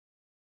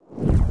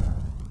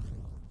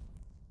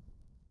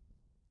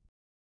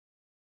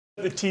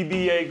The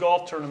TBA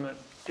golf tournament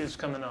is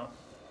coming up.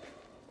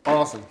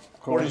 Awesome.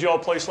 Cool. Where did y'all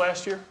place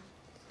last year?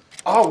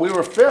 Oh, we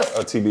were 5th.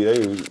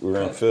 TBA, we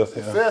were in 5th.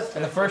 Yeah. 5th.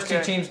 And the first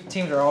two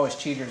teams are always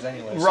cheaters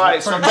anyway. So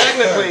right, so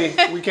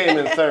technically we came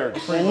in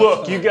 3rd. Well,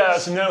 look, you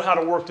guys know how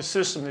to work the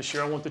system this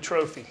year. I want the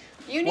trophy.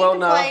 You need to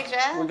play,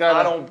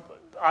 Jeff.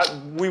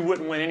 We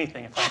wouldn't win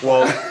anything if I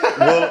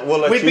Well, we'll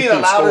let We'd you be the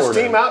keep loudest score,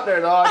 team then. out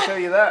there, though, I'll tell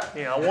you that.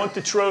 Yeah, I want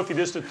the trophy.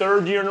 This is the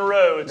 3rd year in a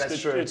row. It's That's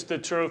true. It's the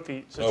trophy.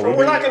 It's Well,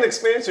 we're like an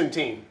expansion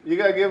team. You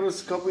got to give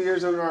us a couple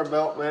years under our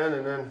belt, man,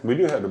 and then... We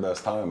do have the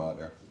best time out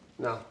there.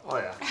 No. Oh,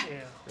 yeah.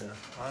 Yeah.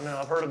 I know.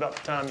 I've heard about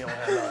the time y'all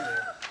have out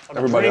there.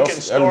 Everybody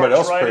else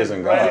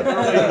praising God. Right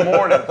early in the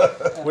morning.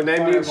 When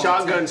they mean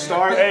shotgun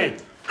start. Hey,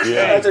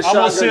 yeah. That's a I'm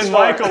going to shotgun send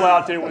start. Michael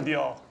out there with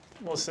y'all.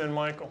 I'm going to send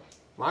Michael.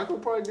 Michael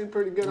probably did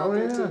pretty good out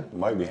there, too.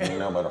 Might be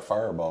hanging out by the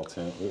fireball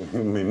tent. It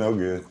would be no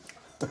good.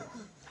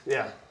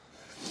 Yeah.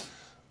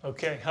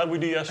 Okay, how did we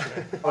do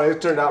yesterday? Well,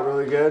 it turned out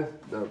really good.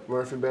 The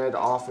Murphy bed, the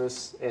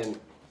office, and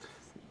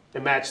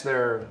it matched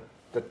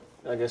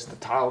I guess the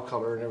tile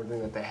color and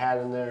everything that they had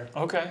in there.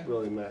 Okay.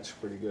 Really matched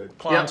pretty good.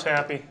 Client's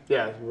happy.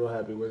 Yeah, real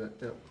happy with it.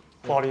 Yep.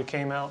 Claudia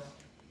came out.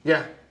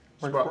 Yeah.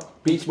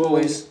 Beach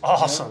Boys.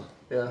 Awesome.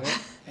 Yeah.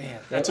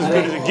 Man, that's as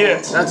good as it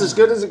gets. That's as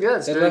good as it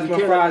gets. They dude. left You my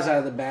can't- fries out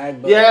of the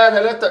bag. But Yeah,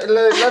 they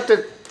left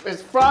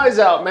his fries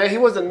out, man. He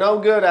wasn't no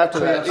good after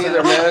that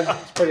either, man. I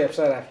was pretty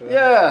upset after that.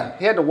 Yeah,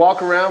 he had to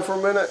walk around for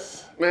a minute,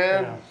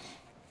 man. Yeah.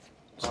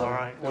 All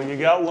right. Well, you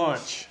got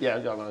lunch. Yeah, I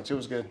got lunch. It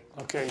was good.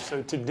 Okay,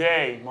 so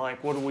today,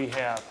 Mike, what do we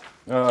have?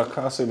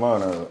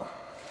 Cosimano.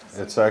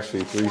 It's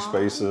actually 3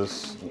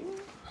 spaces.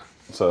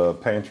 It's a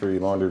pantry,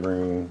 laundry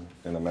room,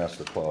 and a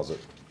master closet.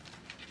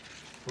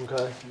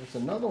 Okay. There's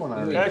another one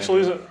I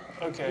Actually, is it?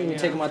 Okay. You Yeah.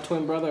 taking my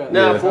twin brother out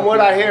Now, there. from what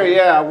I hear,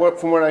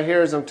 from what I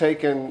hear is I'm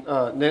taking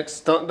Nick's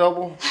stunt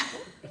double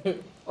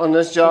on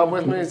this job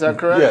with me. Is that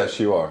correct? Yes,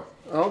 you are.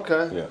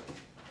 Okay. Yeah.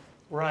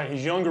 Right,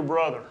 his younger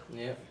brother.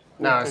 Yeah.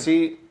 Now, is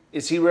he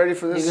ready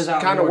for He this goes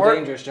out kind in of more work?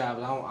 dangerous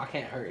jobs. I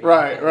can't hurt you.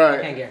 Right,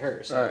 I can't get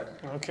hurt. So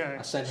Right. Okay.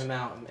 I sent him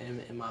out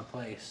in my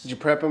place. Did you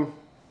prep him?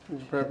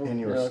 In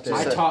your Yeah, state.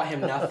 I taught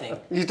him nothing.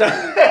 You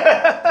done?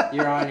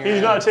 You're on your He's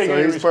own. not taking So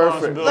any he's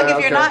perfect. responsibility. Look, if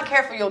you're Okay. not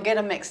careful, you'll get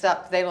them mixed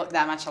up. They look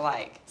that much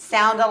alike.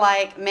 Sound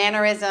alike,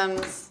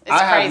 mannerisms. It's I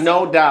have crazy.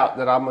 no doubt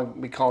that I'm gonna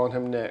be calling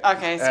him Nick.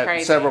 Okay, it's at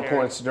crazy. several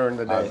points during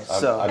the day.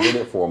 I did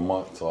it for a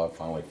month till I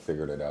finally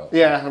figured it out.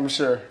 Yeah, I'm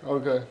sure.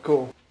 Okay,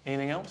 cool.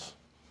 Anything else?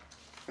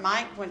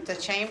 Mike went to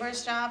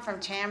Chambers' job from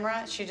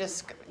Tamara. She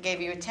just gave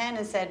you a 10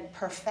 and said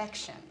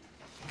perfection.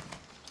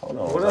 Hold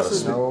on. What was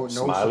else that a is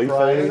smiley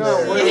surprise face?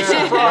 there. What is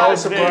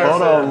surprise?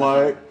 Hold on,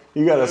 Mike.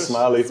 You got a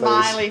smiley face.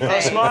 Smiley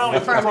face. Smiley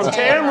from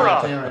Tamara.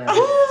 Tamara.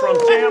 From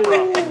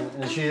Tamara.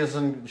 And she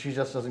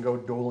just doesn't go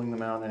doling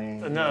them out any.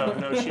 No,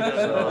 she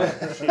does not.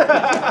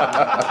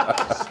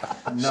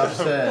 Enough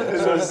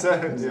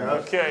said. Yeah.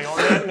 Okay, on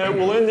that note,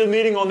 we'll end the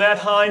meeting on that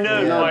high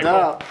note, No Michael.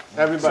 doubt.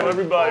 So Everybody.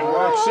 everybody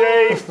work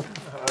safe.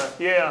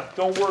 Yeah,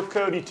 don't work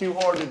Cody too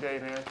hard today,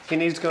 man. He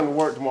needs to come to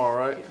work tomorrow,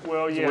 right?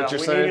 Well, Is yeah, what we you're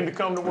need saying? him to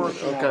come to work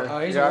tomorrow. Okay. Oh,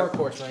 he's Yeah. a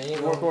workhorse, man. He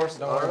ain't Workhorse?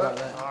 Don't worry about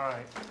that. All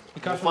right. He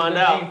comes from Find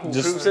the out. gene pool.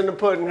 Proof's in the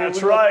pudding. Here That's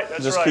we go. right.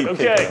 That's Just right. keep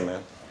Okay. kicking,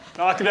 man.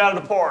 Knock it out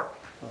of the park.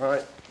 All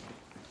right.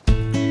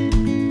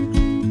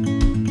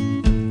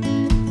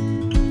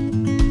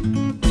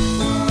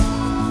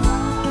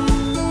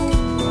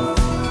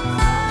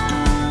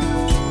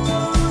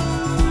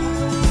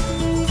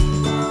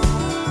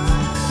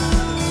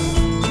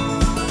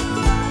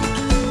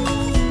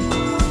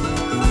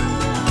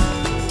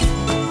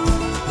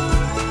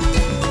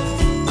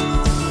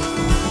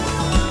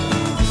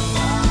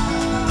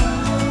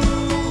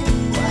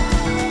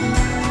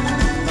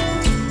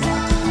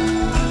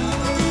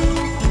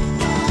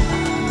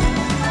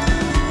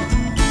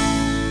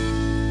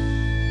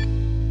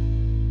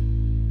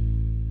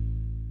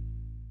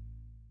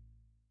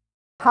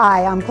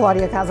 Hi, I'm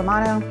Claudia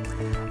Cosimano.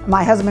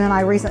 My husband and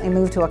I recently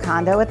moved to a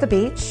condo at the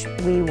beach.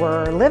 We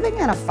were living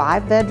in a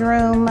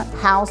 5-bedroom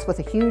house with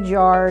a huge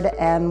yard,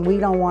 and we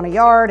don't want a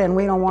yard and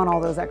we don't want all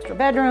those extra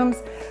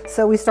bedrooms.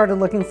 So we started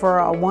looking for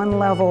a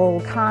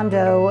 1-level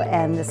condo,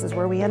 and this is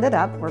where we ended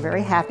up. We're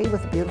very happy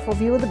with the beautiful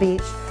view of the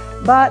beach,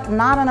 but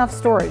not enough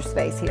storage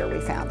space here, we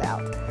found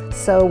out.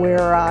 So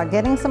we're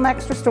getting some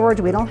extra storage.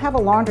 We don't have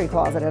a laundry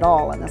closet at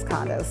all in this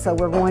condo, so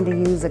we're going to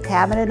use a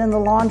cabinet in the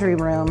laundry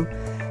room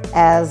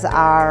as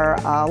our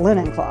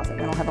linen closet.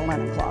 We don't have a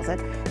linen closet.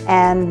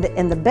 And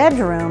in the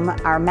bedroom,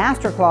 our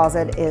master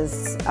closet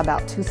is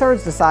about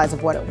 2/3 the size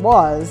of what it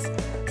was.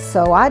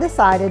 So I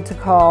decided to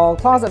call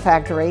Closet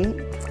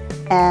Factory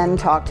and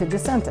talk to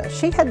Jacinta.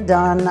 She had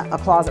done a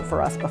closet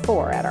for us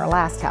before at our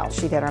last house.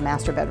 She did our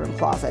master bedroom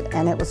closet,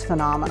 and it was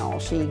phenomenal.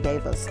 She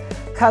gave us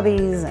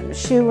cubbies and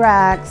shoe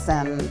racks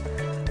and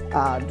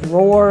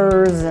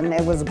drawers, and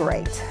it was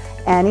great.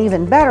 And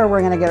even better,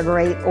 we're gonna get a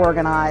great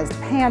organized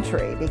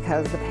pantry,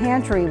 because the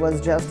pantry was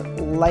just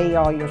lay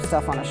all your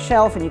stuff on a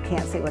shelf and you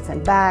can't see what's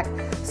in back.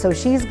 So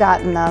she's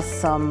gotten us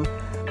some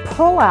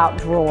pull-out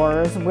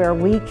drawers where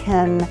we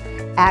can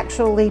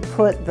actually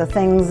put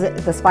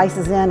the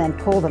spices in and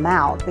pull them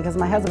out, because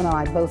my husband and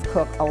I both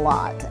cook a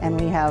lot and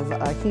we have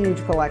a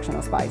huge collection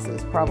of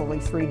spices, probably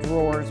 3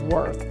 drawers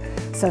worth.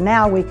 So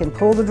now we can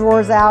pull the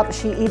drawers out.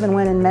 She even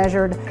went and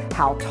measured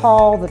how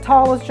tall the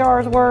tallest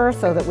jars were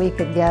so that we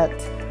could get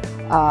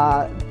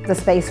the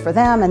space for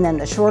them, and then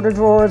the shorter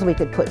drawers we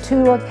could put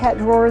 2 pet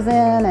drawers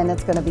in, and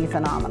it's going to be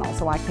phenomenal.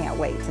 So I can't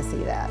wait to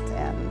see that.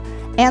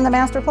 And the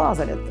master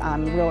closet,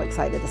 I'm real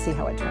excited to see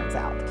how it turns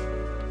out.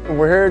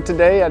 We're here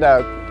today at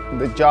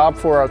the job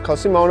for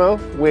Cosimano.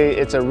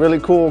 It's a really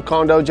cool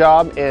condo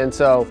job, and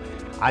so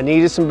I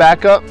needed some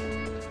backup.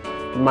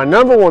 My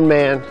number 1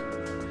 man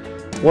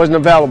wasn't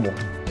available,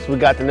 so we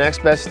got the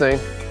next best thing.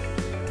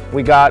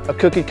 We got a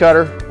cookie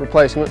cutter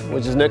replacement,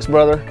 which is Nick's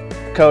brother,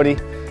 Cody.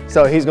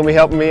 So he's gonna be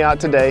helping me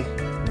out today.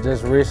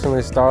 Just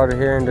recently started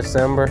here in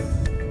December.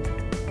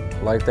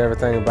 Liked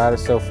everything about it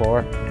so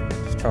far.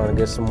 Just trying to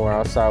get some more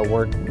outside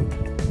work.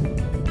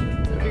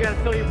 If you gotta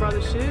fill your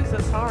brother's shoes,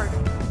 that's hard.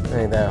 It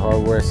ain't that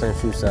hard, wear the same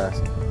shoe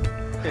size.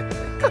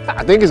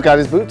 I think he's got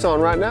his boots on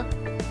right now.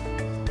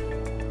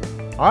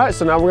 All right,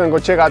 so now we're gonna go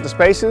check out the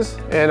spaces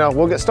and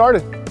we'll get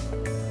started.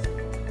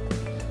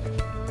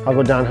 I'll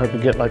go down here to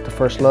get like the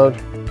first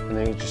load, and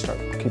then you just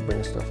keep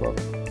bringing stuff up.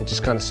 And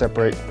just kind of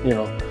separate,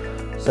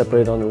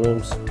 separate on the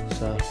rooms.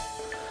 So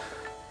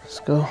let's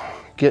go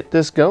get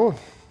this going.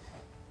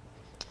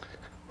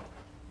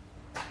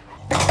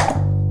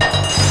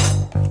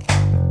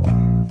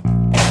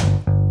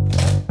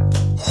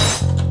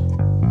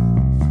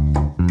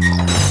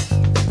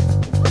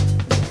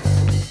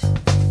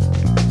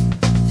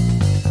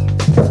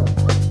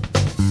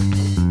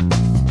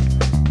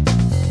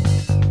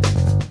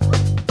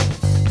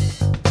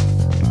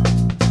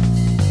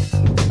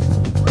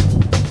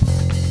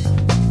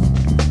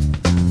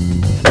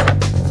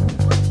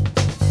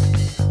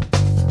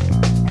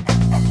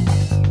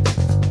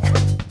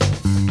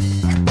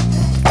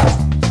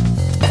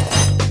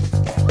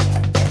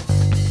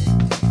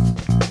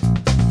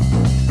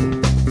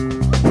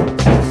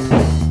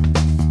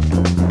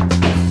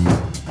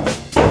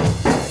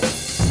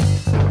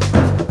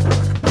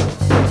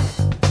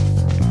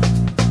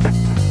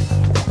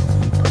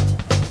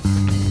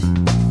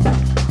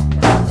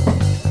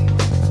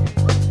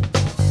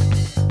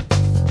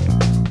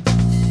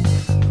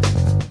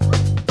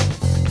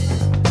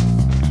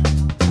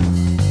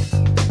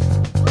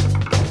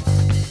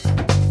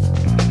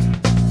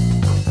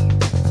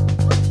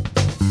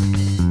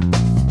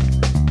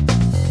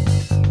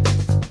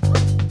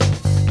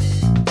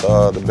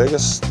 The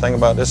biggest thing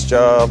about this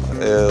job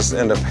is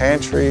in the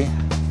pantry,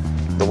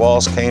 the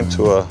walls came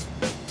to a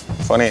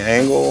funny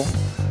angle,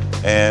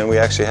 and we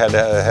actually had to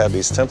have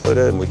these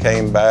templated. And we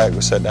came back,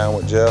 we sat down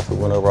with Jeff, we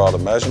went over all the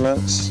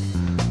measurements,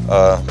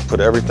 put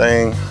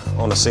everything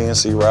on the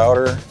CNC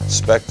router,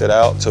 spec'd it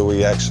out till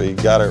we actually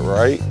got it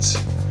right,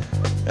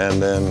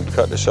 and then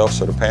cut the shelves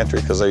for the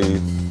pantry, because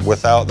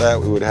without that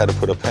we would have had to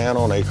put a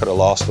panel, and they could have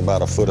lost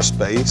about 1 foot of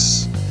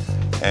space.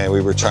 And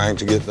we were trying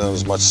to get them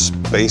as much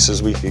space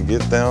as we could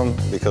get them,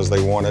 because they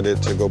wanted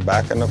it to go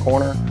back in the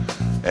corner.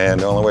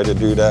 And the only way to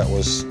do that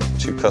was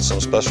to cut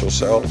some special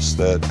shelves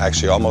that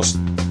actually almost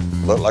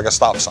looked like a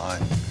stop sign.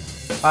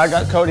 I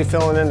got Cody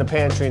filling in the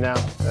pantry now.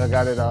 I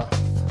got it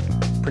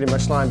pretty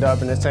much lined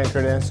up and it's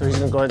anchored in, so he's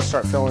gonna go ahead and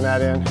start filling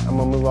that in. I'm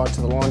gonna move on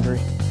to the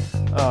laundry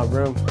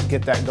room,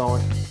 get that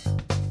going.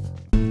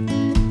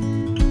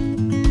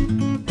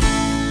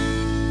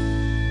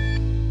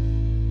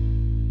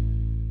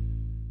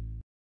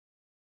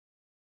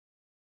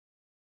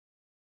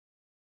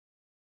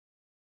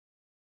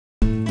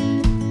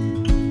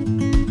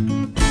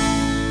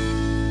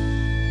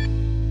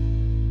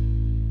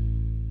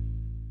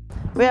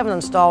 We haven't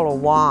installed a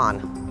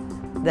wand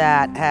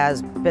that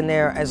has been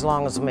there as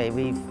long as me.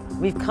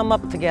 We've come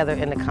up together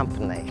in the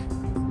company.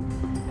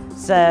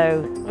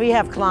 So we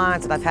have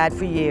clients that I've had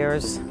for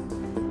years,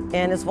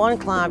 and this one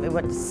client we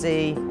went to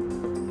see,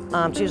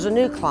 she was a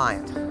new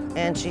client,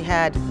 and she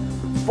had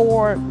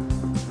 4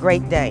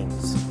 Great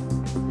Danes.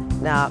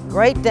 Now,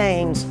 Great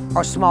Danes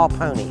are small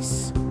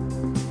ponies.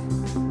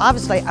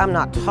 Obviously, I'm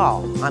not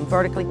tall. I'm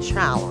vertically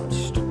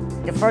challenged.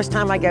 The first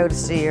time I go to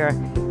see her,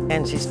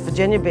 and she's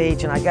Virginia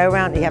Beach, and I go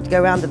around, you have to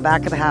go around the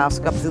back of the house,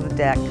 go up through the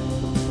deck,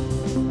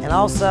 and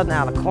all of a sudden,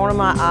 out of the corner of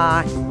my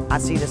eye, I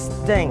see this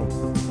thing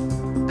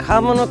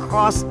coming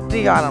across the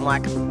yard. I'm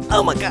like,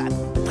 oh my God.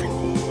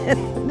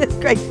 This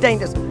Great Dane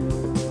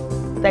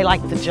they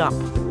like to jump.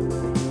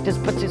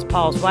 Just puts his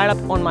paws right up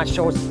on my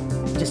shoulders,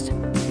 just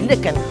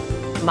licking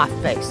my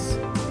face.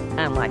 And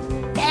I'm like,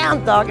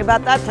 down dog.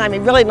 About that time, he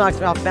really knocks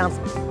me off balance.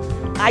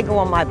 I go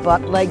on my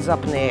butt, legs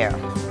up in the air.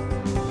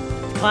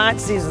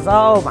 Client sees us,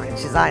 oh my,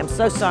 she says, I'm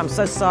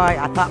so sorry.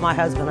 I thought my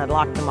husband had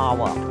locked them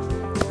all up.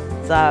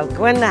 So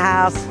go in the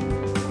house,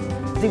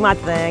 do my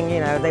thing,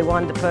 they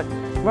wanted to put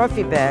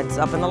Murphy beds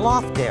up in the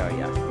loft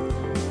area,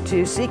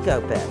 2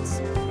 Seco beds.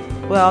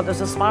 Well,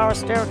 there's a spiral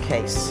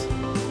staircase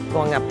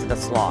going up to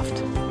this loft.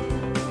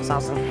 So I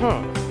was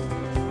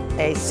like,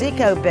 A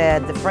Seco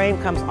bed, the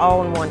frame comes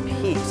all in one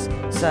piece,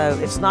 so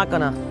it's not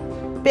gonna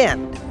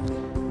bend.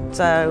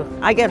 So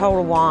I get hold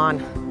of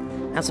Juan.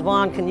 I said,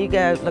 Juan, can you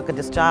go look at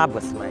this job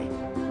with me?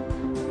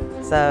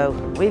 So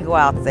we go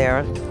out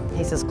there.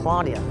 He says,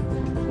 Claudia,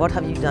 what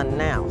have you done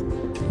now?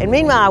 And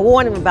meanwhile, I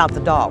warned him about the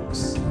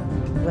dogs.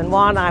 When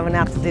Juan and I went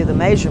out to do the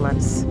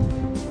measurements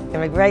and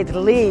we're ready to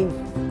leave,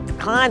 the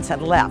clients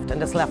had left and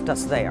just left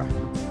us there.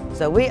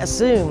 So we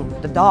assumed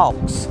the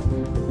dogs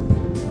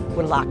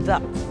were locked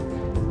up.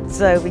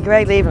 So we get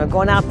ready to leave and we're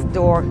going out the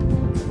door.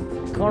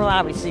 Going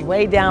out, we see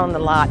way down on the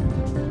lot,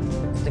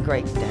 the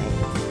Great Dane.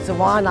 So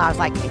Juan and I was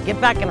like, hey,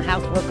 get back in the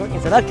house real quick. He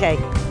said, okay,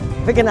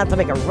 we're gonna have to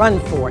make a run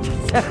for it.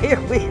 So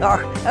here we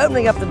are,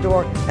 opening up the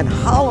door and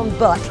hauling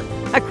butt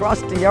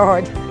across the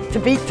yard to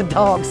beat the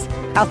dogs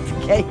out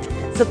the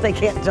gate so they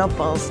can't jump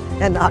on us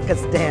and knock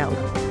us down.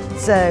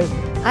 So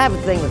I have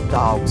a thing with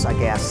dogs, I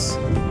guess.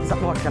 So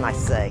what can I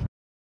say?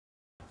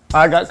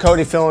 I got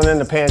Cody filling in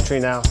the pantry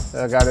now.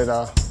 I got it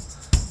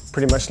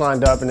pretty much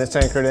lined up and it's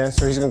anchored in,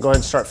 so he's gonna go ahead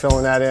and start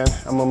filling that in.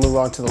 I'm gonna move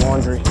on to the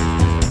laundry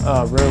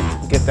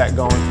room, get that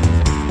going.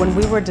 When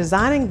we were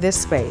designing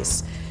this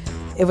space,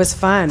 it was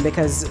fun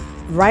because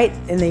right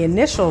in the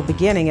initial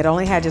beginning, it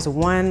only had just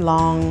one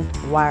long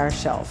wire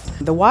shelf.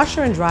 The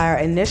washer and dryer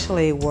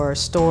initially were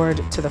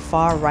stored to the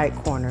far right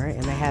corner,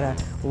 and they had a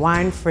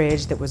wine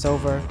fridge that was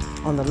over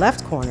on the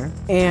left corner.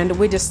 And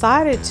we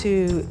decided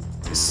to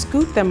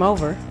scoot them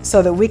over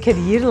so that we could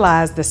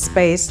utilize the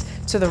space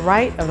to the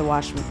right of the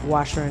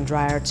washer and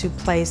dryer to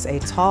place a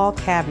tall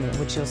cabinet,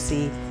 which you'll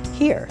see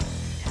here.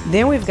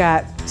 Then we've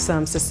got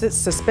some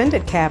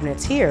suspended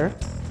cabinets here,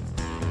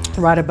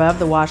 right above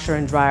the washer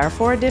and dryer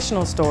for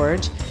additional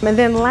storage. And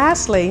then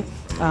lastly,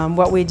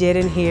 what we did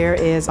in here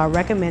is I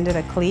recommended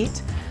a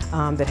cleat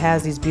that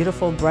has these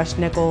beautiful brushed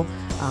nickel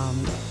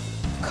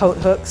coat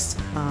hooks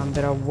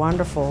that are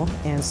wonderful.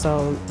 And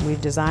so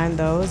we've designed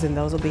those and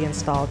those will be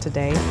installed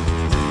today.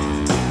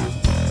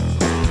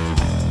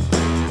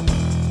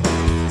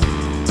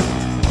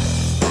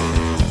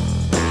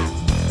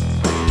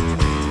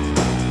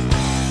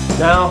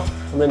 Now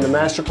I'm in the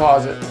master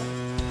closet.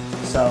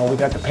 So we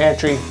got the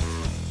pantry,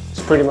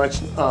 it's pretty much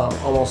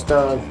almost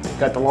done.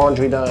 Got the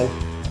laundry done,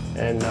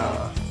 and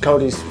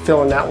Cody's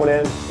filling that one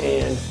in.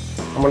 And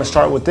I'm gonna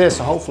start with this,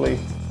 so hopefully,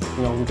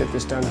 we'll get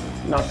this done,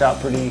 knocked out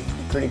pretty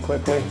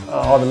quickly.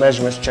 All the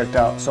measurements checked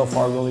out so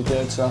far, really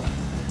good. So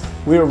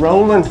we are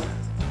rolling.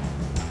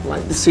 I'd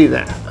like to see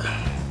that.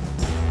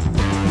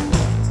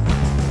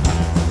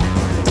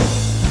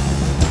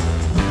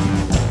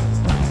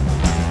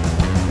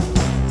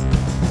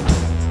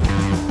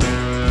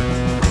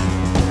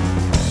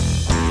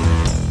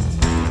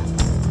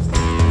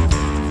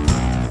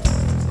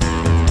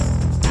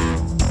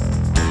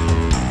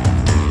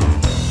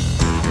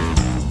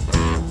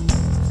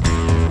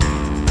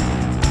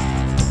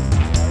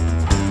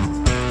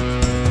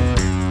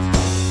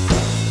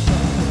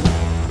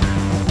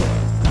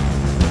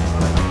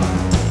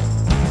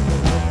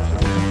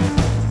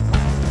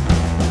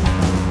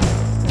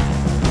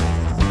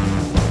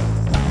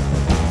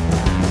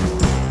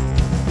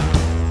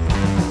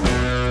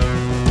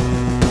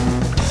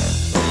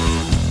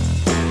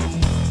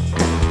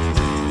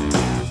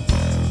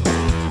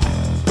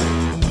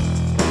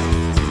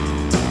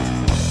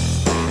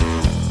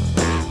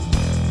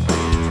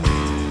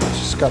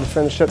 Got to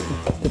finish up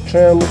the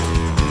trim.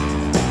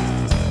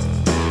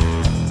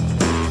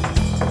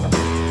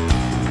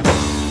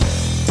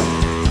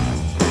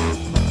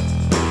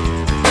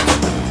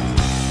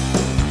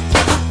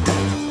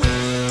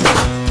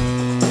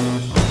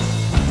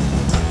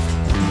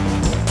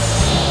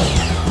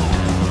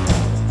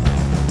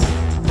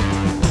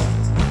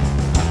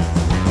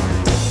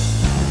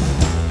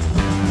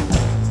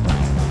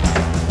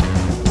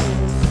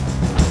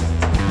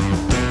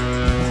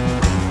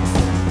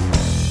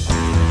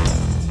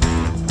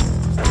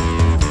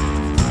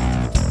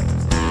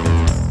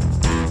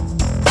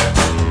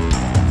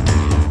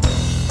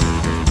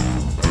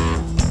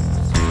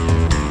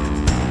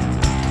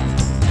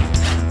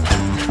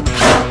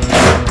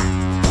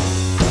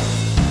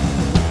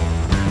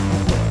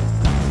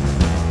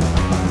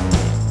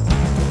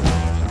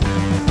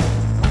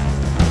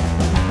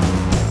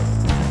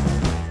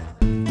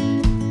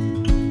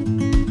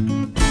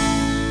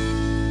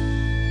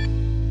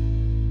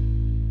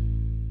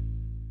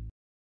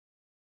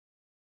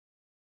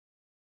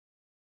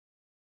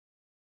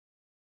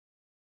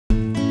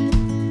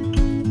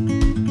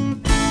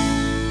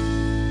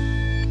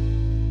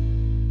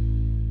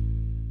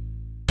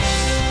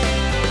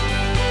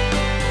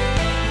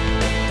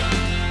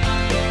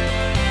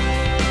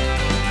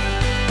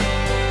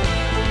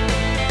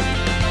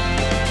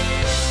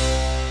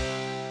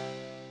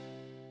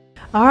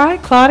 All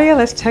right, Claudia,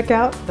 let's check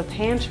out the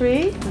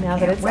pantry now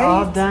that it's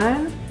all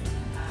done.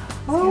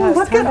 Oh,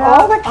 look at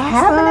all the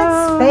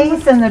cabinet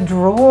space and the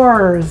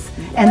drawers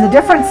and the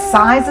different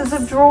sizes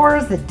of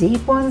drawers, the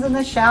deep ones and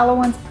the shallow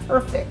ones.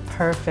 Perfect.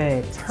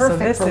 Perfect.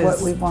 Perfect for what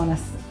we want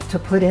to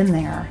put in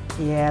there.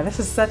 Yeah, this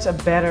is such a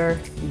better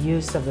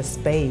use of the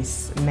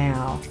space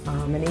now.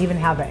 And even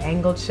how the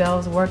angled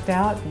shelves worked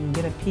out, you can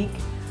get a peek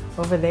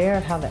over there,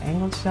 how the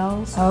angled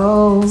shelves.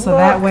 Oh, so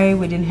that way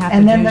we didn't have to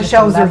and do then the just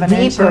shelves are 11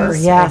 deeper.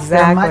 inches. Yes, exactly.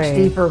 they're much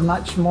deeper,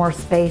 much more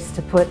space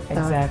to put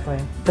exactly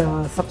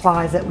the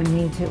supplies that we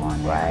need to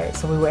on there. Right.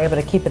 So we were able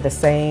to keep it the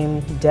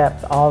same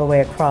depth all the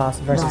way across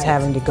versus Right.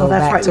 having to go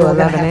that's back right, to we were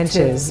gonna 11 have two,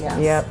 inches. yes.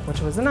 Yep,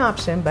 which was an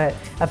option, but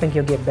I think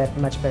you'll get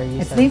much better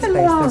use It's of the even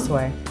space more this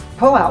way.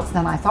 pullouts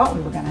than I thought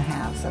we were going to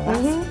have, so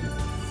that's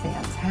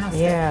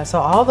fantastic. Yeah, so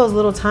all those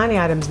little tiny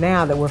items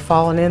now that we're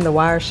falling in the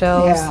wire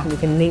shelves, Yeah. you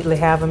can neatly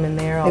have them in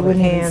there, all They the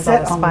wouldn't even cans, all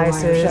sit the on the wire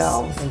spices.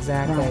 shelves.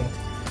 Exactly. Right.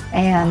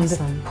 And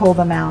Awesome. pull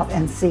them out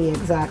and see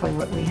exactly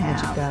what we have.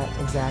 What you've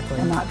got, exactly.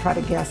 And not try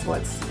to guess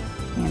what's,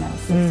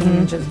 16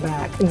 inches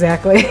back.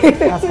 Exactly.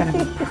 That's going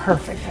to be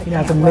perfect. You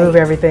have to move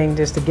everything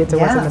just to get to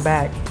what's in the Yes.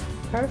 back.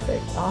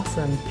 Perfect.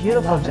 Awesome.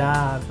 Beautiful love it.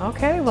 job.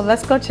 Okay, well,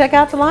 let's go check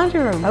out the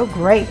laundry room. Oh,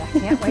 great. I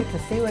can't wait to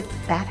see what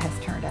that has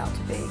turned out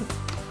to be.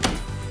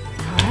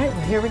 All right,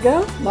 well, here we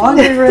go.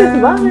 Laundry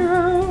room. Laundry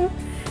room.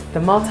 The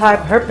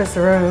multi-purpose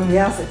room.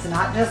 Yes, it's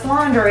not just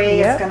laundry.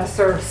 Yep. It's going to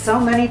serve so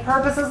many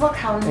purposes. Look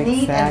how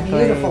neat and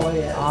beautiful it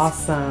is.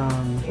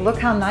 Awesome. Look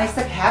how nice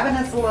the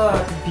cabinets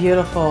look.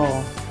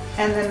 Beautiful.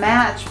 And they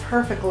match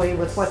perfectly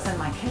with what's in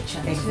my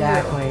kitchen,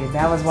 Exactly.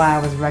 That was why I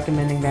was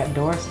recommending that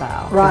door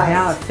style. 'Cause Right.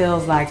 now it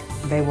feels like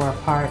they were a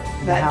part of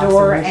the That house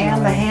door originally.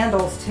 and the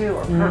handles, too,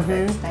 are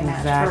perfect. They match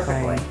Exactly.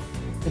 perfectly.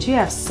 But you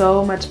have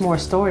so much more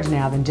storage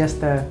now than just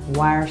the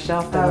wire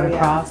shelf that went yeah.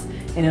 across.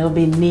 And it'll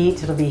be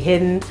neat, it'll be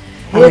hidden.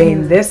 I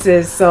mean, this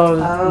is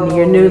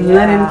your new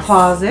linen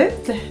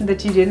closet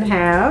that you didn't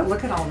have.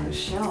 Look at all those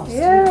shelves.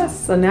 Yes,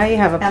 so now you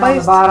have a And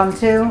place. on the bottom,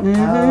 too?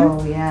 Mhm.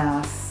 Oh,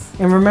 yes.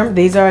 And remember,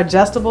 these are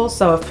adjustable,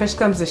 so if push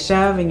comes to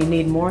shove and you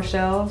need more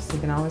shelves, you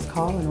can always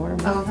call and order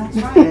more. Oh, that's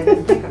right. I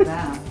didn't think of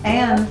that.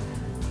 And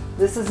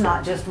this is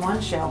not just one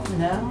shelf.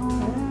 No,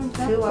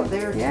 two up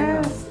there, too.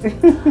 Yes.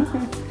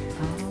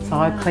 It's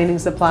all cleaning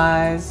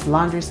supplies,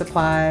 laundry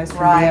supplies,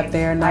 can be up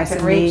there, nice I can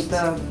and reach neat.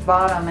 the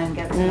bottom and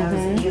get to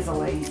those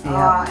easily.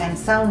 Yeah. And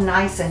so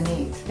nice and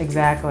neat.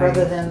 Exactly.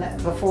 Rather than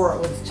before it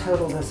was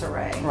total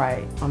disarray.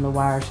 Right, on the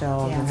wire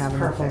shelves and Yes, having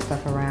to pull perfect.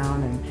 stuff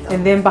around.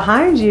 And then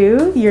behind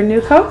you, your new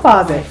coat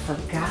closet.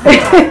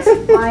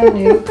 Forgot my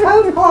new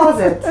coat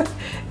closet.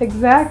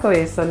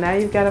 Exactly, so now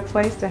you've got a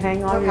place to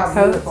hang all Look your how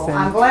coats. beautiful. and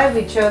I'm glad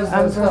we chose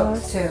those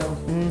umbrellas. hooks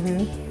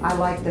too. I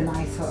like the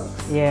nice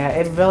hooks. Yeah,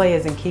 it really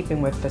is in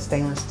keeping with the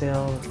stainless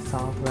steel that's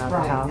all throughout the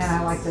Right, house. and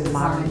I like the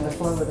Modern. design, the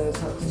flow of those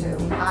hooks too.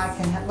 I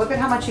can look at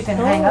how much you can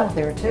hang up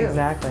there too.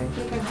 Exactly.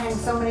 You can hang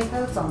so many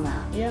coats on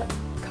that. Yep.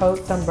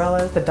 Coats,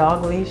 umbrellas, the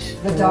dog leash.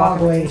 The You're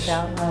dog walking leash.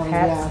 out, Oh,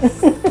 hats.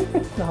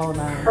 yes. The whole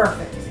nine.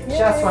 Perfect.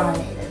 Just what I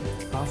needed.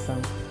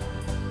 Awesome.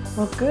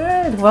 Well,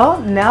 good. Well,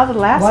 now the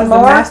last One is more?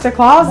 the master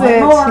closet.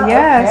 One more?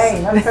 Yes.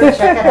 Okay, let's go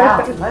check it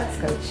out. Let's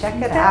go check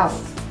it out.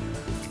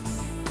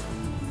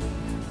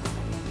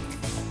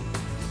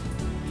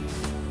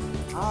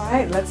 All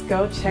right, let's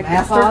go check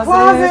Master the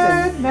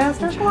closet.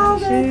 Master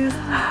closet.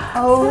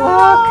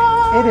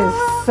 Oh, look. It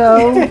is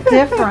so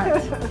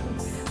different.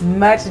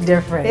 Much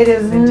different. It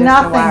is than just the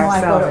nothing wire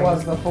like what it sewing.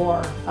 was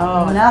before.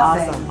 Oh, it's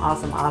nothing. awesome,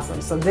 awesome,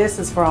 awesome. So this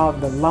is for all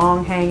the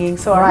long hanging.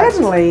 So Right.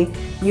 originally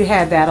you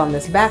had that on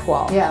this back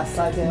wall. Yes,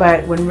 I did.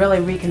 But when really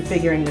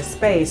reconfiguring the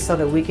space so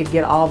that we could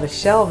get all the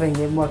shelving,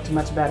 it worked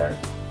much better.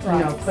 You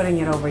know, Right. putting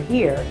it over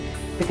here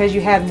because you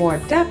had more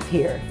depth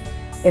here.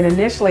 And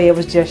initially it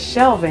was just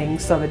shelving,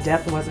 so the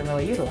depth wasn't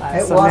really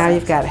utilized. It so now wasn't.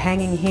 you've got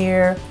hanging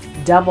here,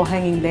 double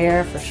hanging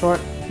there for short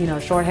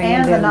hanging.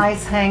 And the then-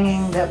 nice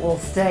hanging that will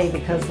stay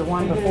because the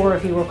one before,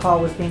 if you recall,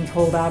 was being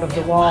pulled out of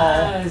the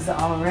wall. was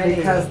already.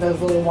 Because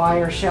those little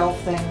wire shelf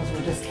things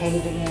were just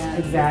caving in.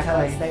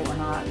 Exactly. Because they were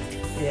not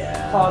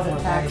More closet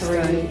very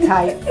factory sturdy.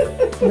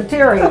 type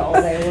material.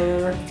 They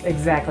were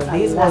Exactly. a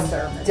These will lesser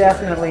material.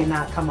 definitely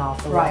not come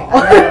off the right.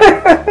 wall.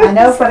 I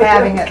know from So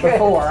having it good.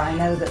 before. I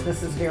know that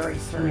this is very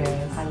sturdy.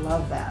 Yes. I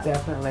love that.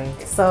 Definitely.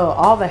 So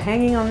all the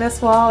hanging on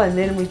this wall, and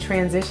then we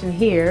transition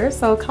here.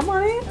 So come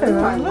on in. Ooh,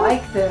 I Look.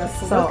 like this.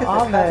 So Look at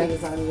all the the-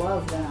 cubbies. I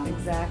love them.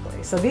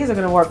 Exactly. So these are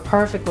going to work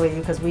perfectly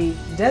because we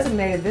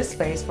designated this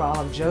space for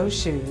all of Joe's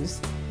shoes.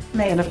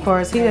 Maybe. And of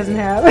course, he doesn't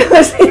have.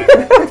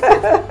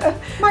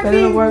 Might But be,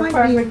 it'll work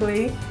might be.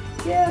 perfectly.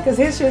 Yeah, because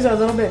his shoes are a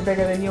little bit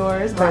bigger than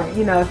yours, but Right.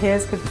 you know,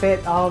 his could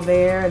fit all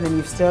there, and then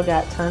you've still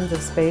got tons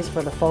of space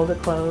for the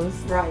folded clothes,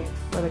 Right.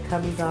 where the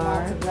cubbies are.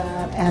 Lots of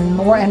that. And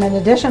more, and an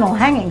additional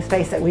hanging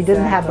space that we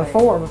didn't have Exactly.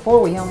 before. Before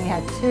we only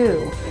had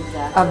two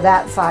Exactly. of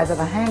that size of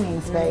a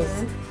hanging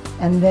space.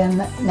 And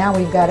then now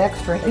we've got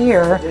extra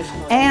here.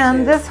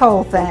 And this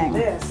whole thing.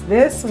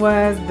 This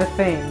was the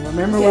thing.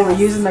 Remember we were Yes.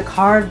 using the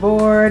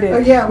cardboard and Oh,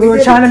 yeah, we we were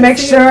did trying it to to make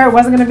see sure it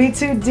wasn't going to be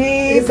too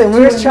deep, Is and it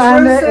we were too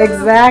trying to intrusive?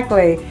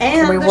 exactly.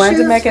 And we the wanted to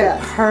shoes make it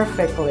fit.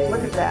 perfectly.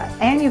 Look at that.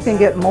 And you can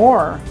get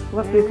more.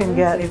 Look, you can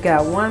get You've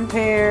got one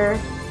pair,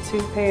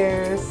 two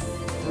pairs,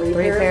 three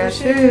pairs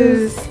pairs of of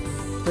shoes.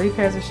 3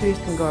 pairs of shoes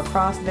can go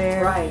across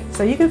there. Right.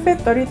 So you can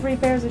fit 33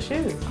 pairs of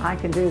shoes. I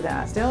can do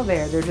that. Still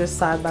there. They're just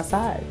side by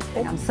side.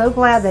 I'm so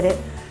glad that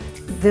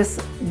this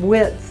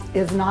width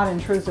is not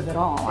intrusive at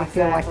all. I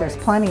feel like there's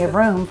Exactly. plenty of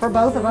room for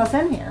both of us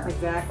in here.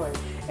 Exactly.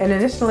 And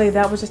initially,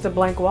 that was just a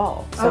blank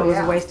wall, so Oh, it was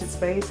yeah. a wasted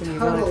space, and you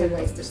Totally really couldn't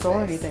wasted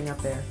store space. anything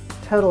up there.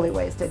 Totally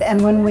wasted.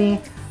 And when we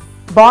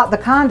bought the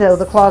condo,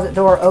 the closet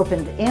door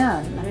opened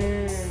in.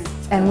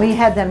 And we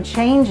had them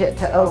change it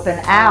to open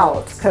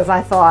out because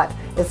I thought,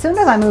 as soon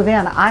as I move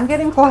in, I'm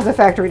getting Closet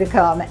Factory to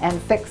come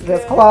and fix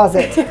this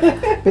closet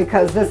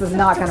because this is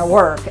not going to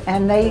work.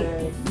 And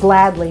they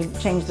gladly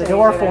changed the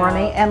door for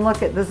me. And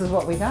look at, this is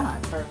what we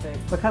got.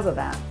 Perfect. Because of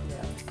that.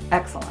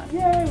 Excellent.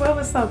 Yay, well,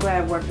 we're so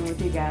glad working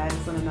with you guys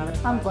on another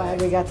project. I'm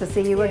glad we got to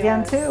see you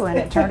again too, and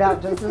it turned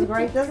out just as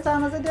great this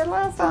time as it did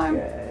last time.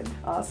 Good,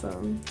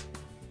 awesome.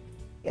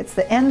 It's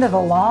the end of a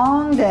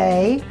long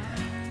day.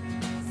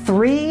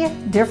 3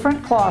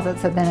 different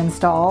closets have been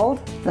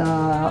installed.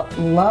 The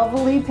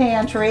lovely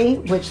pantry,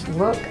 which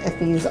look at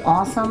these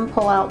awesome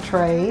pull-out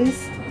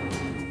trays.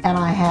 And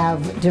I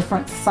have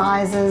different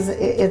sizes.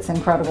 It's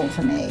incredible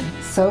to me.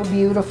 So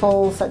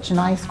beautiful, such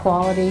nice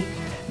quality.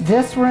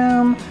 This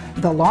room,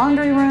 the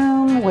laundry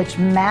room, which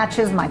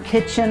matches my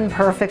kitchen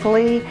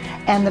perfectly,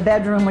 and the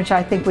bedroom, which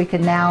I think we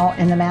can now,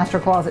 in the master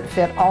closet,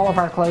 fit all of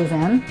our clothes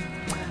in.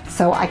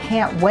 So I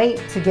can't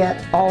wait to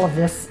get all of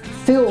this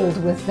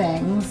filled with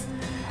things.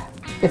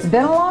 It's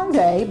been a long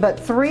day, but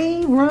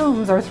 3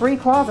 rooms or 3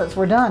 closets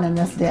were done in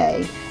this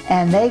day.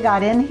 And they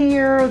got in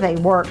here, they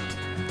worked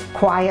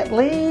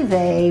quietly,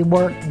 they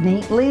worked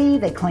neatly,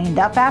 they cleaned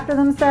up after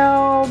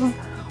themselves.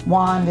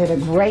 Juan did a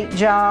great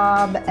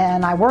job,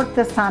 and I worked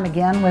this time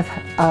again with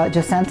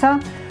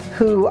Jacinta,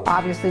 who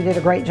obviously did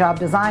a great job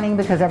designing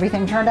because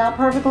everything turned out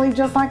perfectly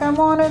just like I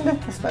wanted,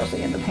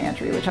 especially in the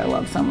pantry, which I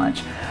love so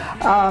much.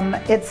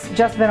 It's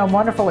just been a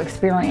wonderful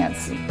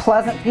experience.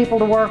 Pleasant people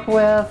to work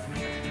with,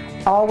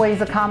 always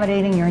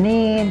accommodating your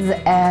needs,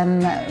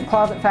 and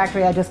Closet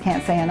Factory, I just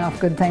can't say enough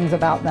good things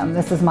about them.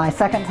 This is my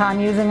 2nd time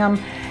using them,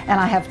 and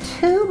I have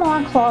 2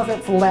 more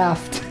closets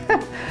left.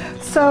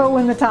 So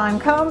when the time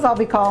comes, I'll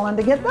be calling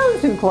to get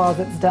those 2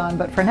 closets done.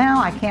 But for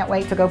now, I can't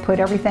wait to go put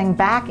everything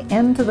back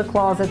into the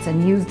closets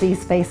and use these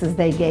spaces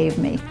they gave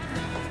me.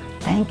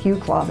 Thank you,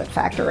 Closet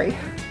Factory.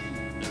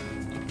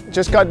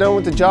 Just got done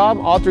with the job.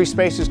 All 3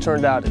 spaces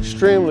turned out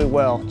extremely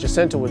well.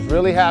 Jacinta was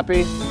really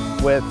happy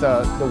with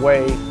the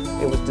way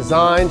it was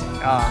designed.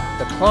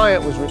 The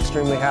client was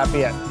extremely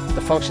happy at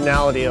the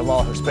functionality of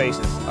all her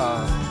spaces.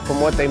 From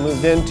what they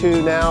moved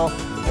into now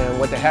and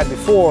what they had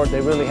before, they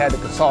really had to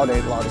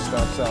consolidate a lot of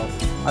stuff. So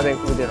I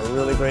think we did a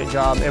really great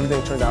job.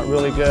 Everything turned out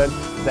really good.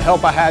 The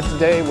help I had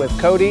today with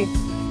Cody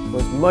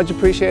was much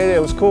appreciated. It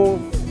was cool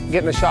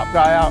getting a shop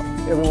guy out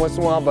every once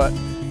in a while, but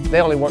they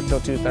only work till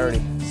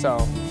 2:30.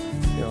 So,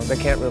 you know, they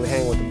can't really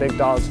hang with the big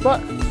dogs.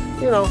 But,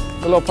 you know,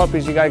 the little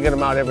puppies, you gotta get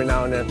them out every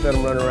now and then, let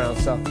them run around.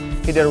 So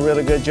he did a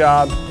really good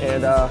job,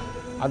 and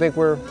I think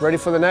we're ready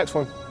for the next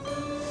one.